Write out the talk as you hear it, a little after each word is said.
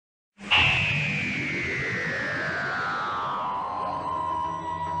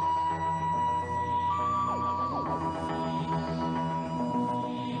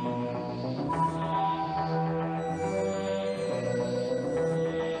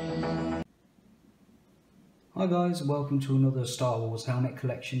Hi guys, welcome to another Star Wars helmet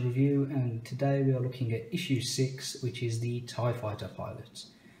collection review, and today we are looking at issue 6, which is the TIE Fighter pilots.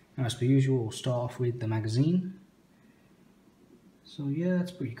 And as per usual, we'll start off with the magazine. So yeah,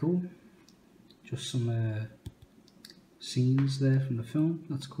 that's pretty cool. Just some scenes there from the film,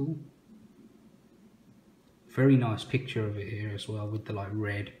 that's cool. Very nice picture of it here as well, with the like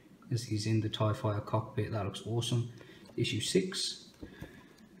red as he's in the TIE Fighter cockpit. That looks awesome. Issue 6.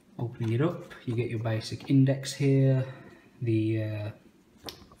 Opening it up, you get your basic index here, the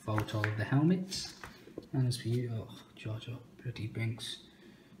photo of the helmets, and as for you, oh, Jar Jar, Pretty Binks.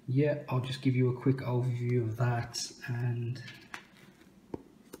 Yeah, I'll just give you a quick overview of that, and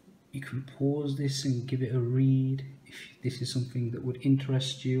you can pause this and give it a read if this is something that would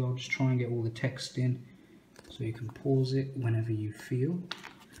interest you. I'll just try and get all the text in, so you can pause it whenever you feel.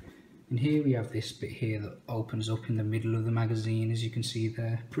 And here we have this bit here that opens up in the middle of the magazine, as you can see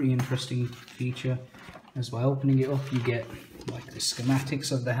there. Pretty interesting feature, as by opening it up you get like the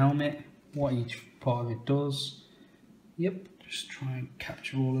schematics of the helmet, what each part of it does. Yep, just try and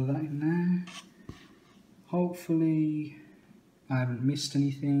capture all of that in there. Hopefully I haven't missed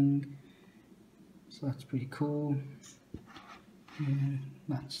anything, so that's pretty cool. Yeah,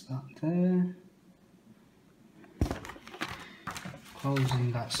 that's that there.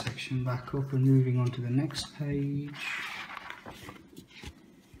 Closing that section back up and moving on to the next page.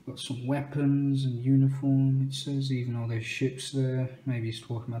 Got some weapons and uniform, it says, even though there's ships there. Maybe it's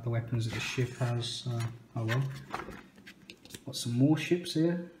talking about the weapons that the ship has. Oh well. Got some more ships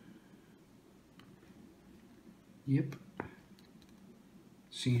here. Yep.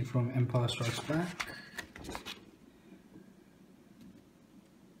 Scene from Empire Strikes Back.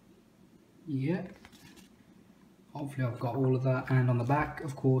 Yep. Hopefully I've got all of that, and on the back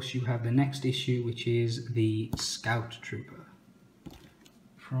of course you have the next issue, which is the Scout Trooper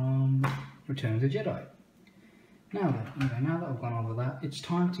from Return of the Jedi. Now then, now that I've gone over that, it's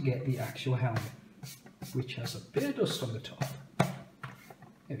time to get the actual helmet, which has a bit of dust on the top. There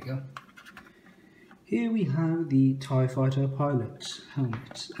we go. Here we have the TIE Fighter pilot's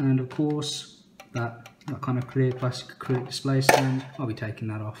helmet, and of course that kind of clear plastic acrylic display stand, I'll be taking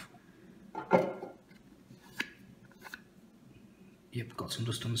that off. Yep, got some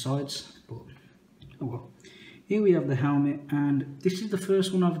dust on the sides, but oh well. Here we have the helmet, and this is the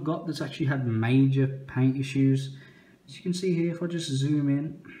first one I've got that's actually had major paint issues. As you can see here, if I just zoom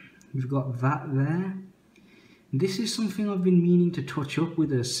in, we've got that there. This is something I've been meaning to touch up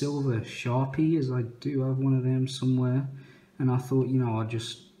with a silver Sharpie, as I do have one of them somewhere, and I thought, you know, I'd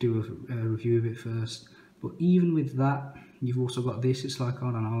just do a review of it first. But even with that, you've also got this. It's like,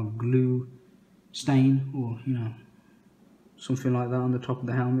 I don't know, a glue stain, or you know, something like that on the top of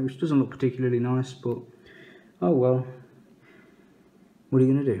the helmet, which doesn't look particularly nice, but oh well. What are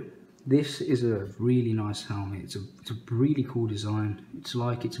you going to do? This is a really nice helmet. It's a really cool design. It's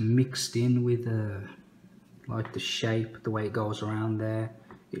like it's mixed in with like the shape, the way it goes around there.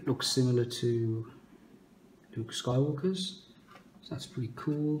 It looks similar to Luke Skywalker's, so that's pretty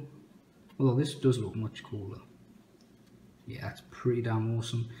cool. Although this does look much cooler. Yeah, it's pretty damn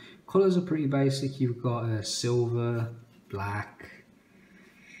awesome. Colours are pretty basic. You've got a silver, black,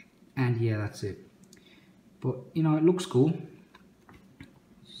 and yeah, that's it. But you know, it looks cool.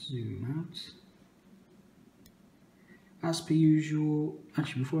 Zoom out. As per usual,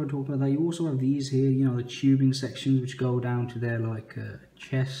 actually before I talk about that, you also have these here, you know, the tubing sections which go down to their like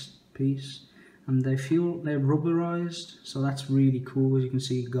chest piece, and they're rubberized, so that's really cool. As you can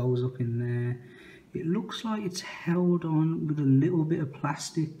see, it goes up in there. It looks like it's held on with a little bit of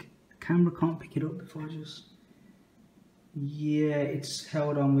plastic. The camera can't pick it up if I just... Yeah, it's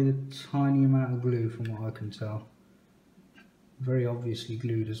held on with a tiny amount of glue from what I can tell. Very obviously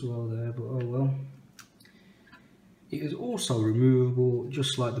glued as well there, but oh well. It is also removable,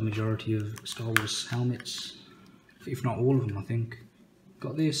 just like the majority of Star Wars helmets, if not all of them, I think.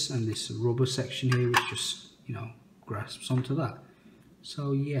 Got this and this rubber section here, which just, you know, grasps onto that.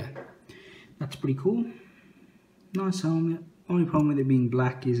 So yeah, that's pretty cool. Nice helmet. Only problem with it being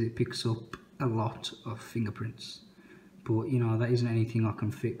black is it picks up a lot of fingerprints. But you know, that isn't anything I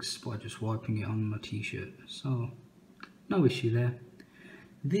can fix by just wiping it on my t-shirt, so no issue there.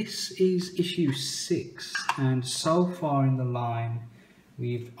 This is issue 6, and so far in the line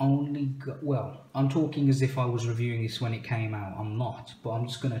we've only got, well, I'm talking as if I was reviewing this when it came out. I'm not, but I'm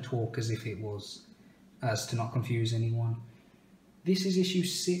just going to talk as if it was, as to not confuse anyone. This is issue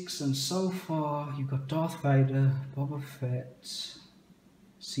 6, and so far you've got Darth Vader, Boba Fett,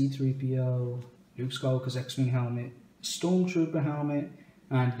 C-3PO, Luke Skywalker's X-Wing helmet, Stormtrooper helmet,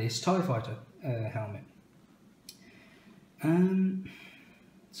 and this TIE Fighter helmet.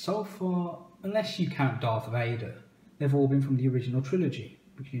 So far unless you count Darth Vader, they've all been from the original trilogy.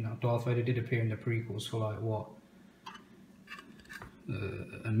 Because, you know, Darth Vader did appear in the prequels for like, what?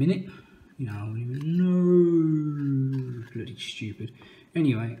 A minute? You know, no, bloody stupid.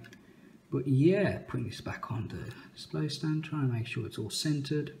 Anyway, but yeah, putting this back on the display stand, trying to make sure it's all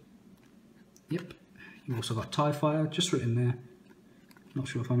centered. Yep, you've also got TIE Fighter, just written there. Not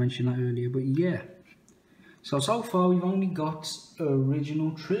sure if I mentioned that earlier, but yeah. So far we've only got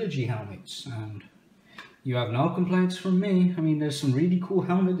original trilogy helmets, and you have no complaints from me. I mean, there's some really cool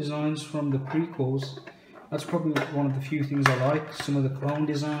helmet designs from the prequels. That's probably one of the few things I like. Some of the clone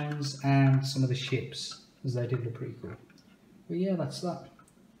designs and some of the ships as they did the prequel. But yeah, that's that.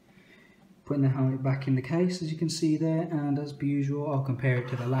 Putting the helmet back in the case, as you can see there, and as per usual, I'll compare it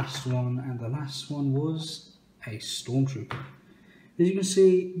to the last one, and the last one was a Stormtrooper. As you can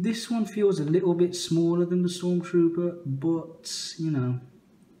see, this one feels a little bit smaller than the Stormtrooper, but, you know,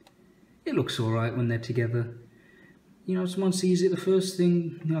 it looks alright when they're together. You know, if someone sees it, the first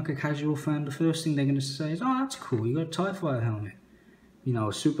thing, like a casual fan, the first thing they're going to say is, oh, that's cool, you got a TIE Fighter helmet. You know,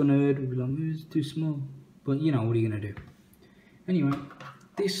 a super nerd would be like, it's too small. But, you know, what are you going to do? Anyway,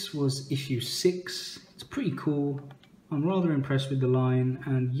 this was issue 6. It's pretty cool. I'm rather impressed with the line,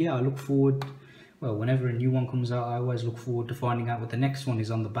 and yeah, I look forward, well, whenever a new one comes out, I always look forward to finding out what the next one is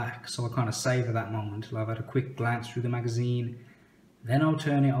on the back. So I kind of savour that moment until I've had a quick glance through the magazine. Then I'll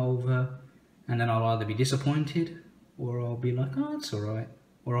turn it over, and then I'll either be disappointed, or I'll be like, oh, it's alright.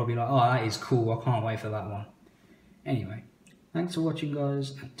 Or I'll be like, oh, that is cool, I can't wait for that one. Anyway, thanks for watching,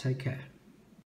 guys, and take care.